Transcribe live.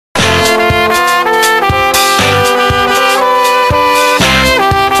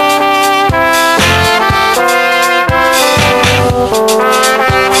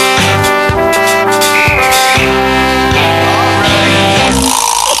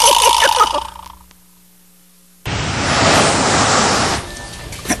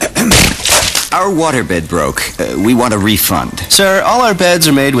our waterbed broke. We want a refund. Sir, all our beds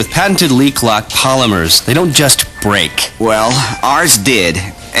are made with patented leak-lock polymers. They don't just break. Well, ours did.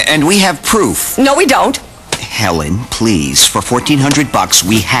 And we have proof. No, we don't. Helen, please. For $1,400,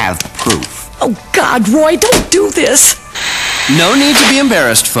 we have proof. Oh, God, Roy, don't do this. No need to be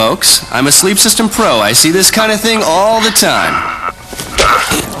embarrassed, folks. I'm a sleep system pro. I see this kind of thing all the time.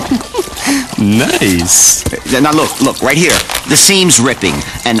 Nice. Now look, right here. The seam's ripping,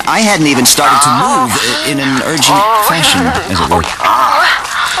 and I hadn't even started to move in an urgent fashion, as it were.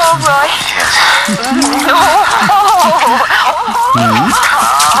 Oh, Roy.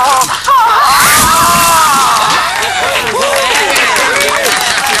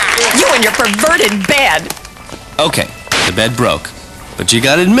 You and your perverted bed. Okay, the bed broke. But you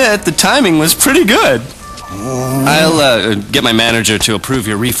gotta admit, the timing was pretty good. I'll get my manager to approve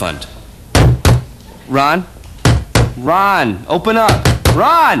your refund. Ron? Ron, open up.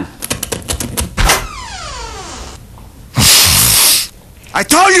 Ron! I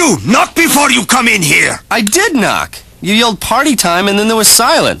told you, knock before you come in here. I did knock. You yelled party time and then there was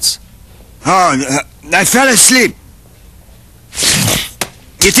silence. Oh, I fell asleep.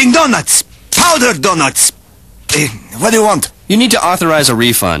 Eating donuts. Powdered donuts. What do you want? You need to authorize a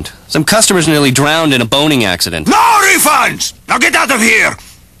refund. Some customers nearly drowned in a boning accident. No refunds! Now get out of here!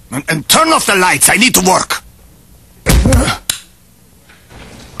 And turn off the lights. I need to work.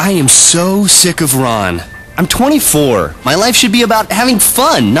 I am so sick of Ron. I'm 24. My life should be about having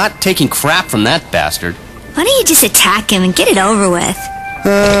fun, not taking crap from that bastard. Why don't you just attack him and get it over with?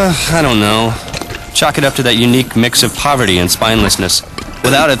 I don't know. Chalk it up to that unique mix of poverty and spinelessness.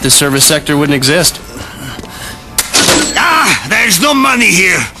 Without it, this service sector wouldn't exist. There's no money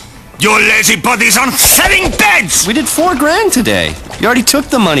here. You lazy buddies on selling beds! We did $4 grand today. You already took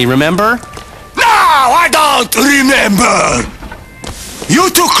the money, remember? No, I don't remember! You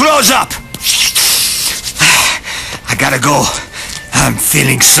two close up! I gotta go. I'm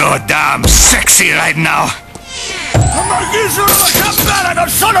feeling so damn sexy right now.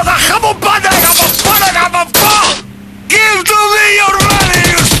 Give to me your money,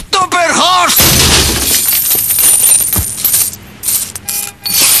 you stupid horse!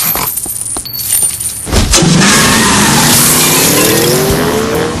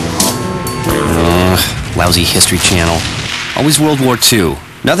 Lousy History Channel. Always World War II.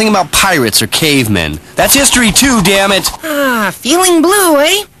 Nothing about pirates or cavemen. That's history too, damn it! Feeling blue,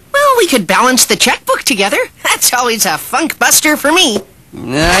 eh? Well, we could balance the checkbook together. That's always a funk buster for me.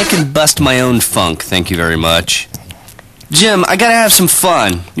 I can bust my own funk, thank you very much. Jim, I gotta have some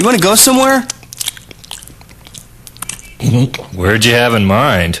fun. You wanna go somewhere? Where'd you have in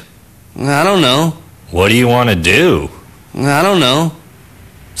mind? I don't know. What do you want to do? I don't know.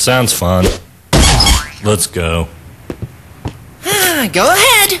 Sounds fun. Let's go. Go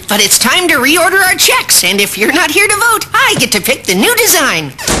ahead, but it's time to reorder our checks, and if you're not here to vote, I get to pick the new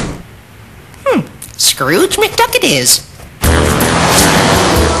design. Scrooge McDuck it is.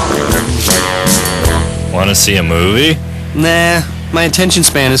 Want to see a movie? Nah, my attention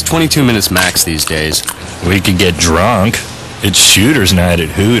span is 22 minutes max these days. We could get drunk. It's Shooters Night at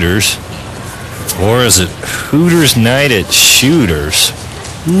Hooters. Or is it Hooters Night at Shooters?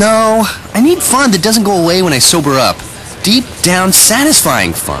 No, I need fun that doesn't go away when I sober up. Deep down,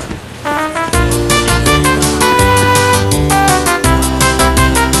 satisfying fun.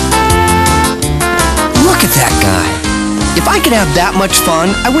 Look at that guy. If I could have that much fun,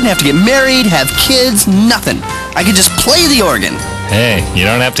 I wouldn't have to get married, have kids, nothing. I could just play the organ. Hey, you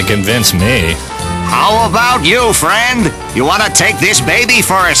don't have to convince me. How about you, friend? You want to take this baby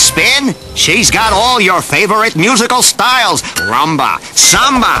for a spin? She's got all your favorite musical styles. Rumba,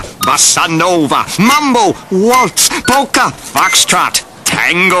 samba, bossa nova, mambo, waltz, polka, foxtrot,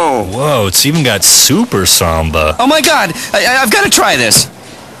 tango. Whoa, it's even got super samba. Oh my God, I've got to try this.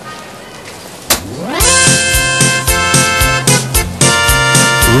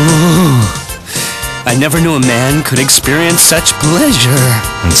 Ooh. I never knew a man could experience such pleasure.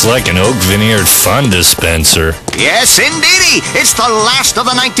 It's like an Oak Vineyard fun dispenser. Yes, indeedy. It's the last of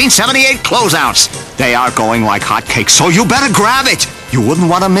the 1978 closeouts. They are going like hotcakes, so you better grab it. You wouldn't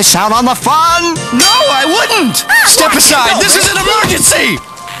want to miss out on the fun. No, I wouldn't. Step aside. This is an emergency.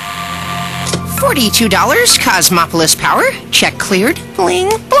 $42 Cosmopolis Power. Check cleared.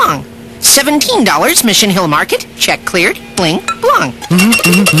 Bling, blong. $17 Mission Hill Market. Check cleared. Bling, blong.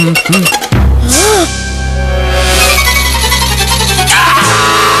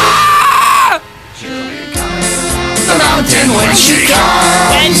 The mountain when she comes.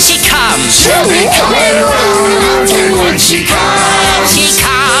 When she comes. She'll be coming around the mountain when she comes. She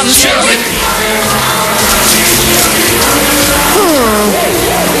comes. She'll be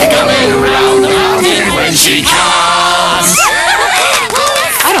coming around the mountain.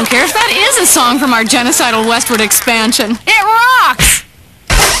 song from our genocidal westward expansion. It rocks!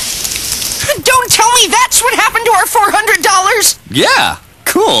 Don't tell me that's what happened to our $400! Yeah.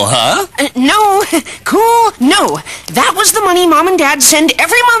 Cool, huh? No. Cool? No. That was the money Mom and Dad send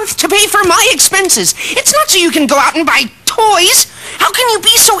every month to pay for my expenses. It's not so you can go out and buy toys. How can you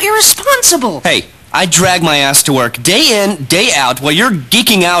be so irresponsible? Hey, I drag my ass to work day in, day out while you're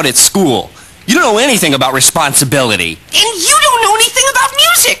geeking out at school. You don't know anything about responsibility. And you don't know anything about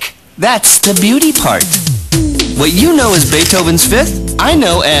music! That's the beauty part. What you know as Beethoven's Fifth, I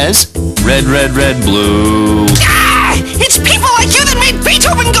know as Red, Red, Red, Blue. Ah! It's people like you that made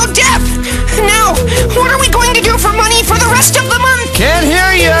Beethoven go deaf! Now, what are we going to do for money for the rest of the month? Can't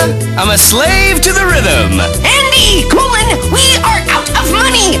hear ya! I'm a slave to the rhythm. Andy! We are out of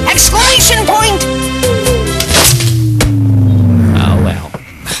money! Exclamation point! Oh, well.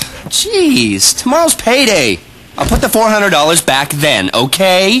 Jeez, tomorrow's payday. I'll put the $400 back then,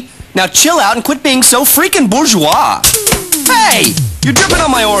 okay? Now chill out and quit being so freaking bourgeois. Hey! You're dripping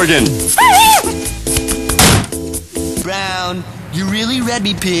on my organ. Brown, you really read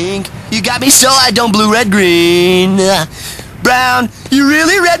me pink. You got me so I don't blue, red, green. Brown, you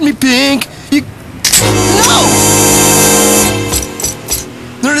really read me pink. You... No!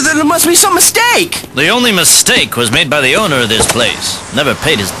 There must be some mistake. The only mistake was made by the owner of this place. Never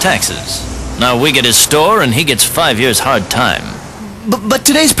paid his taxes. Now we get his store and he gets 5 years hard time. But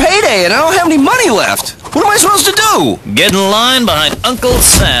today's payday and I don't have any money left. What am I supposed to do? Get in line behind Uncle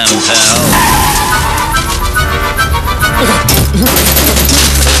Sam,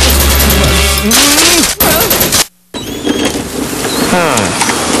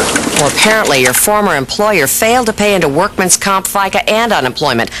 Well, apparently your former employer failed to pay into workman's comp, FICA, and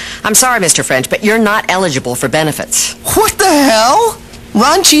unemployment. I'm sorry, Mr. French, but you're not eligible for benefits. What the hell?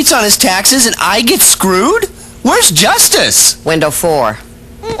 Ron cheats on his taxes and I get screwed? Where's justice? Window 4.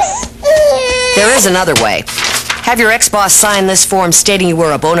 There is another way. Have your ex-boss sign this form stating you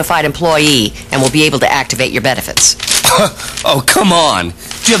were a bona fide employee and will be able to activate your benefits. Oh, come on.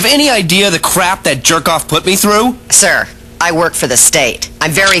 Do you have any idea the crap that jerk-off put me through? Sir, I work for the state. I'm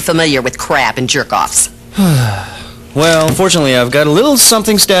very familiar with crap and jerk-offs. Well, fortunately, I've got a little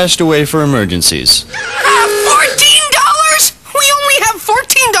something stashed away for emergencies. $14?! We only have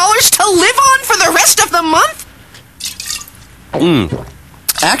 $14 to live on for the rest of the month?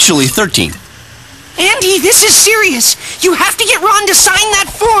 Actually, 13. Andy, this is serious. You have to get Ron to sign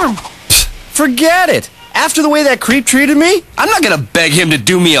that form. Forget it. After the way that creep treated me, I'm not gonna beg him to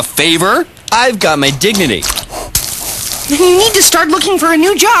do me a favor. I've got my dignity. You need to start looking for a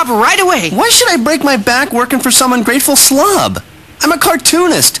new job right away. Why should I break my back working for some ungrateful slub? I'm a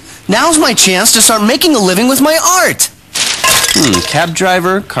cartoonist. Now's my chance to start making a living with my art. Cab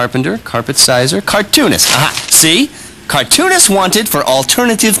driver, carpenter, carpet sizer, cartoonist. Aha, see? Cartoonist wanted for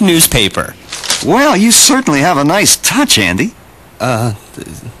alternative newspaper. Well, you certainly have a nice touch, Andy.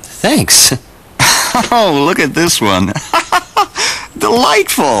 Thanks. Oh, look at this one.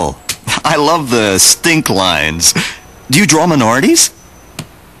 Delightful. I love the stink lines. Do you draw minorities?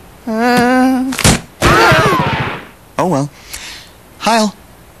 Oh, well. Heil.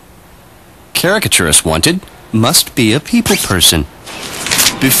 Caricaturist wanted. Must be a people person.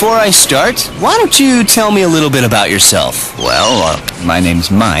 Before I start, why don't you tell me a little bit about yourself? Well, my name's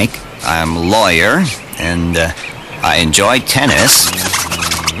Mike. I'm a lawyer, and I enjoy tennis.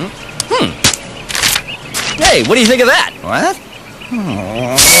 Hey, what do you think of that? What?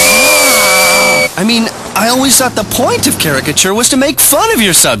 I mean, I always thought the point of caricature was to make fun of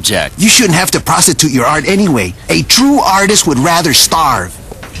your subject. You shouldn't have to prostitute your art anyway. A true artist would rather starve.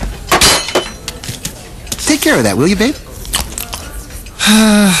 Take care of that, will you, babe?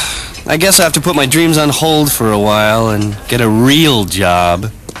 I guess I have to put my dreams on hold for a while and get a real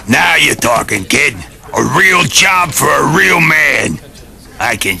job. Now you're talking, kid. A real job for a real man.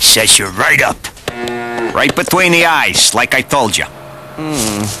 I can set you right up. Right between the eyes, like I told you.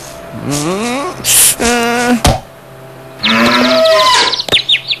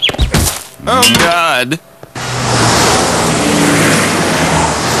 Oh, God.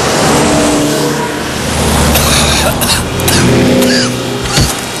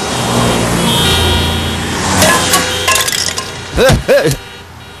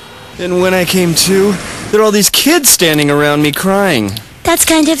 And when I came to, there are all these kids standing around me crying. That's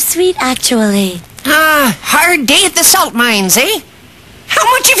kind of sweet, actually. Hard day at the salt mines, eh? How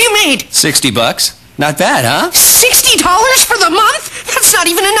much have you made? $60. Not bad, huh? $60 for the month? That's not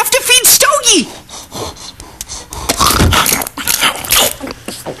even enough to feed Stogie.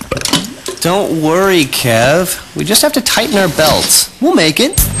 Don't worry, Kev. We just have to tighten our belts. We'll make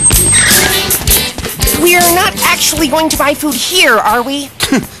it. We are not actually going to buy food here, are we?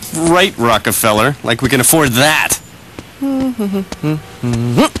 Right, Rockefeller. Like we can afford that.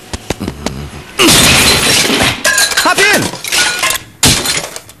 Hop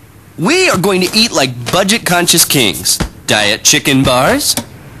in! We are going to eat like budget-conscious kings. Diet chicken bars,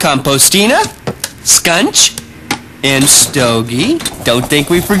 compostina, scunch, and stogie. Don't think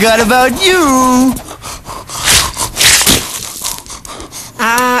we forgot about you.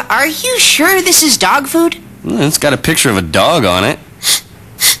 Are you sure this is dog food? It's got a picture of a dog on it.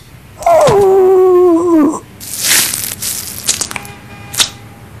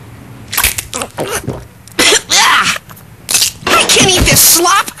 I can't eat this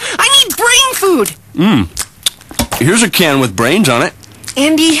slop! I need brain food! Here's a can with brains on it.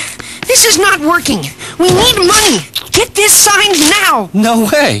 Andy, this is not working. We need money. Get this signed now. No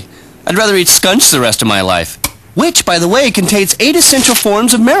way. I'd rather eat scunch the rest of my life. Which, by the way, contains 8 essential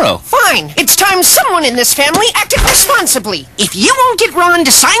forms of marrow. Fine. It's time someone in this family acted responsibly. If you won't get Ron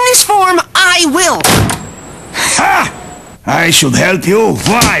to sign this form, I will. Ha! I should help you.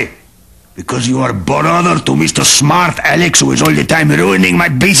 Why? Because you are brother to Mr. Smart Alex, who is all the time ruining my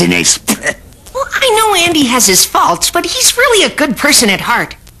business. Well, I know Andy has his faults, but he's really a good person at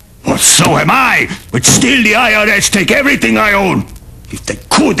heart. Well, so am I. But still the I.R.S. take everything I own. If they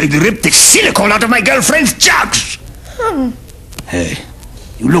could, they'd rip the silicone out of my girlfriend's jugs. Hey,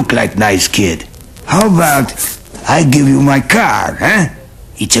 you look like nice kid. How about I give you my car, huh?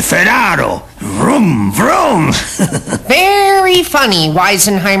 It's a Ferraro. Vroom, vroom. Very funny,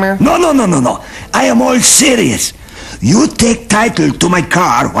 Weisenheimer. No. I am all serious. You take title to my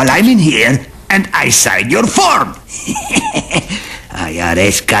car while I'm in here, and I sign your form.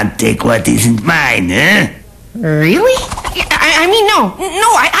 I.R.S. can't take what isn't mine, huh? Really? I mean, no,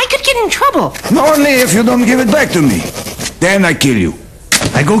 I could get in trouble. Only if you don't give it back to me. Then I kill you.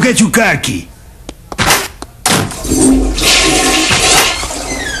 I go get you car key.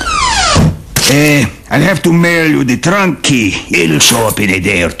 I'll have to mail you the trunk key. It'll show up in a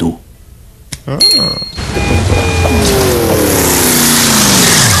day or two.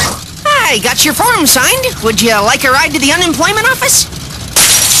 I got your form signed. Would you like a ride to the unemployment office?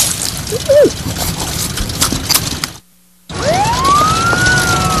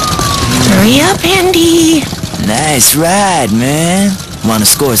 Hurry up, Andy. Nice ride, man. Want to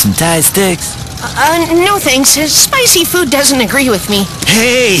score some Thai sticks? No thanks. Spicy food doesn't agree with me.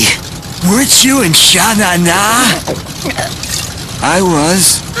 Hey, weren't you in Sha-Na-Na? I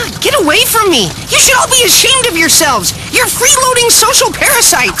was. Get away from me. You should all be ashamed of yourselves. You're freeloading social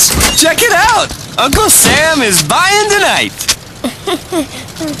parasites. Check it out. Uncle Sam is buying tonight.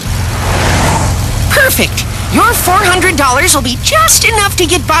 Perfect. Your $400 will be just enough to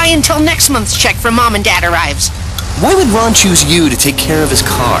get by until next month's check from Mom and Dad arrives. Why would Ron choose you to take care of his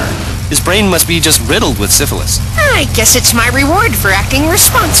car? His brain must be just riddled with syphilis. I guess it's my reward for acting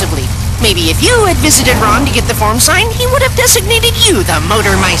responsibly. Maybe if you had visited Ron to get the form signed, he would have designated you the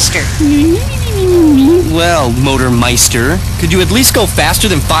Motormeister. Well, Motormeister, could you at least go faster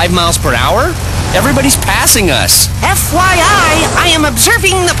than 5 miles per hour? Everybody's passing us. FYI, I am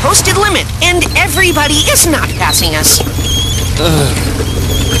observing the posted limit, and everybody is not passing us.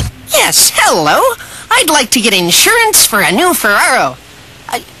 Yes, hello. I'd like to get insurance for a new Ferraro.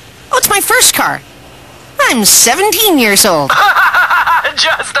 It's my first car. I'm 17 years old.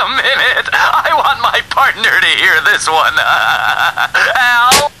 Just a minute. I want my partner to hear this one.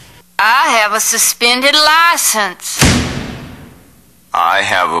 Al? I have a suspended license. I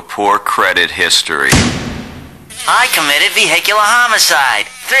have a poor credit history. I committed vehicular homicide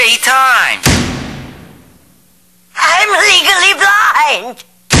 3 times. I'm legally blind.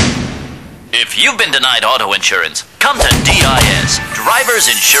 If you've been denied auto insurance, come to DIS, Driver's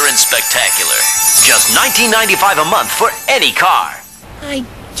Insurance Spectacular. Just $19.95 a month for any car. I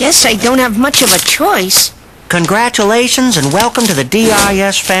guess I don't have much of a choice. Congratulations and welcome to the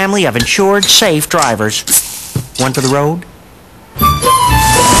DIS family of insured safe drivers. One for the road?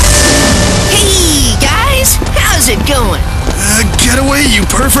 Hey, guys! How's it going? Get away, you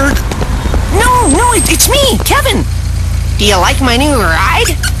pervert! No, it's me, Kevin. Do you like my new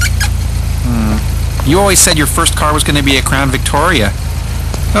ride? You always said your first car was going to be a Crown Victoria.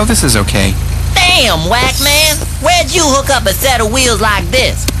 Oh, this is okay. Damn, whack man! Where'd you hook up a set of wheels like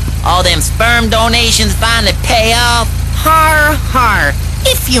this? All them sperm donations finally pay off? Har, har.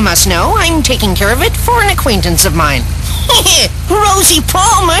 If you must know, I'm taking care of it for an acquaintance of mine. Rosie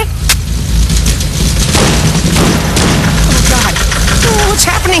Palmer! Oh, God. Oh, what's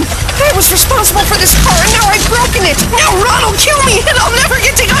happening? I was responsible for this car, and now I've broken it. Now Ron will kill me, and I'll never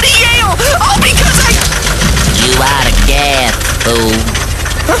get to go to Yale. All because I... You out of gas, fool.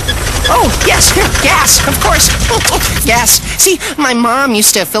 Huh? Oh, yes. Here. Gas, of course. Gas. See, my mom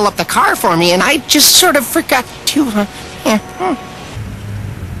used to fill up the car for me, and I just sort of forgot to...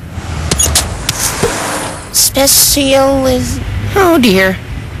 Special is... Oh, dear.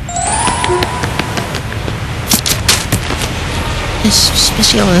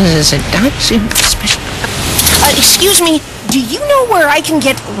 Special is a special... excuse me, do you know where I can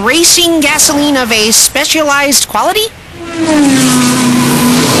get racing gasoline of a specialized quality?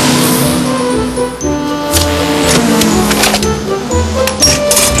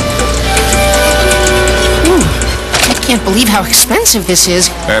 I can't believe how expensive this is.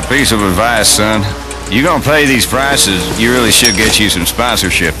 That piece of advice, son. You gonna pay these prices, you really should get you some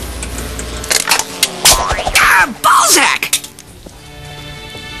sponsorship. Balzac!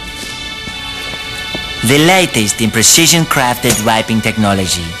 The latest in precision-crafted wiping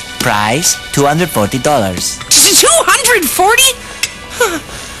technology. Price, $240. 240?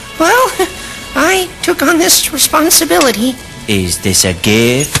 Well, I took on this responsibility. Is this a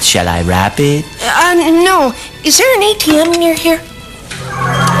gift? Shall I wrap it? No. Is there an ATM near here?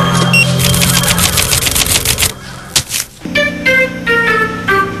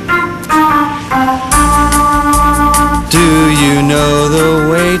 Do you know the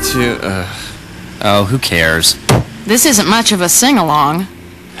way to... Oh, who cares? This isn't much of a sing-along.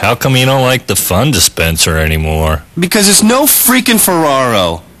 How come you don't like the fun dispenser anymore? Because it's no freaking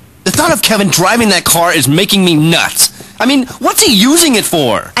Ferraro. The thought of Kevin driving that car is making me nuts. I mean, what's he using it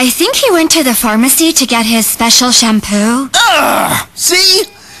for? I think he went to the pharmacy to get his special shampoo. Ugh! See?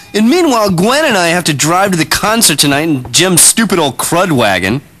 And meanwhile, Gwen and I have to drive to the concert tonight in Jim's stupid old crud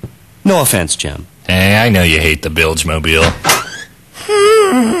wagon. No offense, Jim. Hey, I know you hate the Bilgemobile.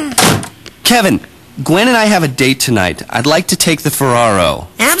 Kevin, Gwen and I have a date tonight. I'd like to take the Ferraro.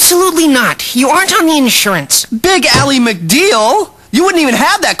 Absolutely not. You aren't on the insurance. Big Allie McDeal? You wouldn't even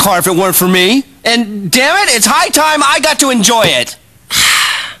have that car if it weren't for me. And damn it, it's high time I got to enjoy it.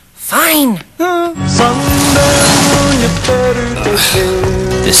 Fine.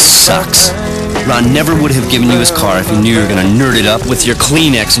 This sucks. Ron never would have given you his car if he knew you were going to nerd it up with your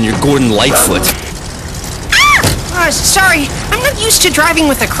Kleenex and your Gordon Lightfoot. Sorry. I'm not used to driving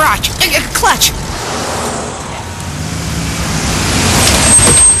with a clutch.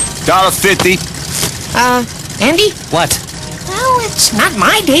 $1.50. Andy? What? Well, it's not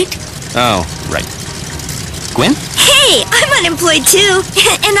my date. Oh, right. Gwen? Hey, I'm unemployed too,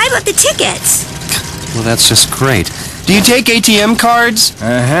 and I bought the tickets. Well, that's just great. Do you take ATM cards?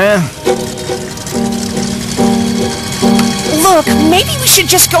 Look, maybe we should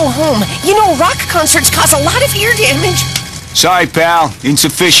just go home. You know, rock concerts cause a lot of ear damage. Sorry, pal.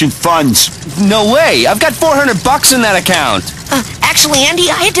 Insufficient funds. No way. I've got $400 in that account. Actually, Andy,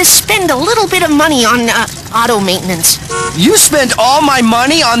 I had to spend a little bit of money on auto maintenance. You spent all my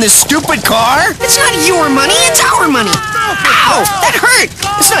money on this stupid car? It's not your money, it's our money. Ow! That hurt!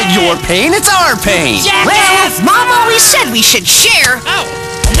 It's not your pain, it's our pain. Well, Mom always said we should share.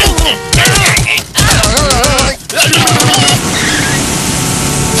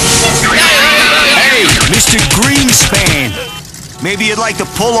 Hey, Mr. Greenspan. Maybe you'd like to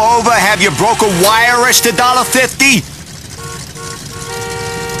pull over, have your broker wire us to $1.50?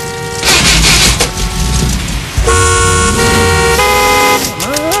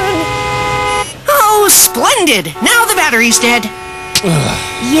 Oh, splendid! Now the battery's dead.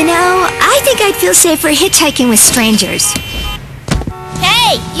 You know, I think I'd feel safer hitchhiking with strangers.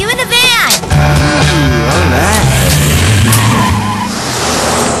 Hey, you in the van!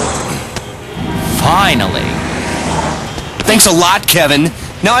 Finally. Thanks a lot, Kevin.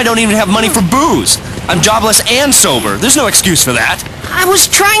 Now I don't even have money for booze. I'm jobless and sober. There's no excuse for that. I was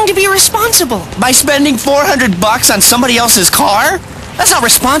trying to be responsible. By spending $400 on somebody else's car? That's not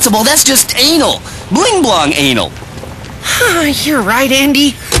responsible, that's just anal. Bling-blong anal. You're right,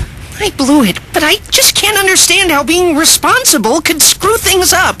 Andy. I blew it, but I just can't understand how being responsible could screw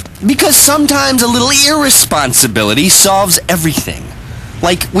things up. Because sometimes a little irresponsibility solves everything.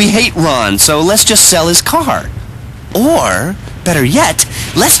 Like, we hate Ron, so let's just sell his car. Or, better yet,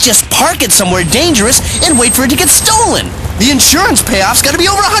 let's just park it somewhere dangerous and wait for it to get stolen. The insurance payoff's gotta be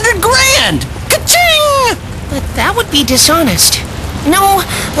over $100,000! Ka-ching! But that would be dishonest. No,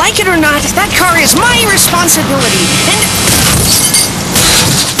 like it or not, that car is my responsibility, and...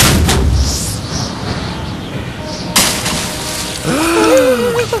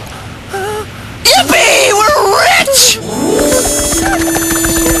 Yippee! We're rich!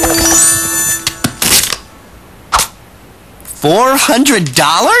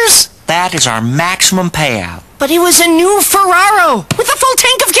 $400? That is our maximum payout. But it was a new Ferraro with a full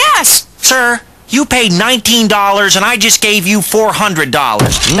tank of gas. Sir, You paid $19 and I just gave you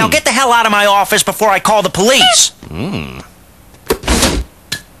 $400. Now get the hell out of my office before I call the police.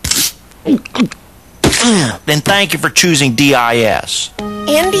 Then thank you for choosing DIS.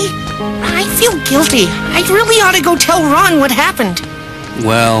 Andy, I feel guilty. I really ought to go tell Ron what happened.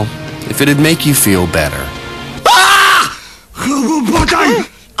 Well, if it'd make you feel better. But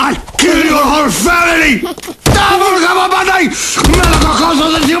I kill your whole family!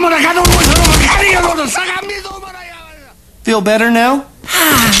 Feel better now?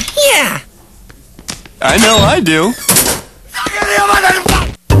 Yeah. I know I do.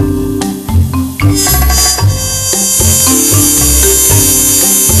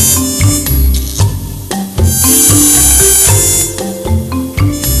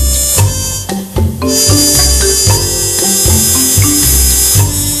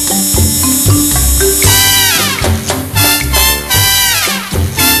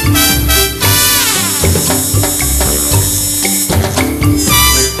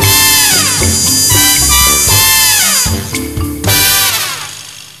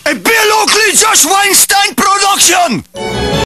 Just one stunt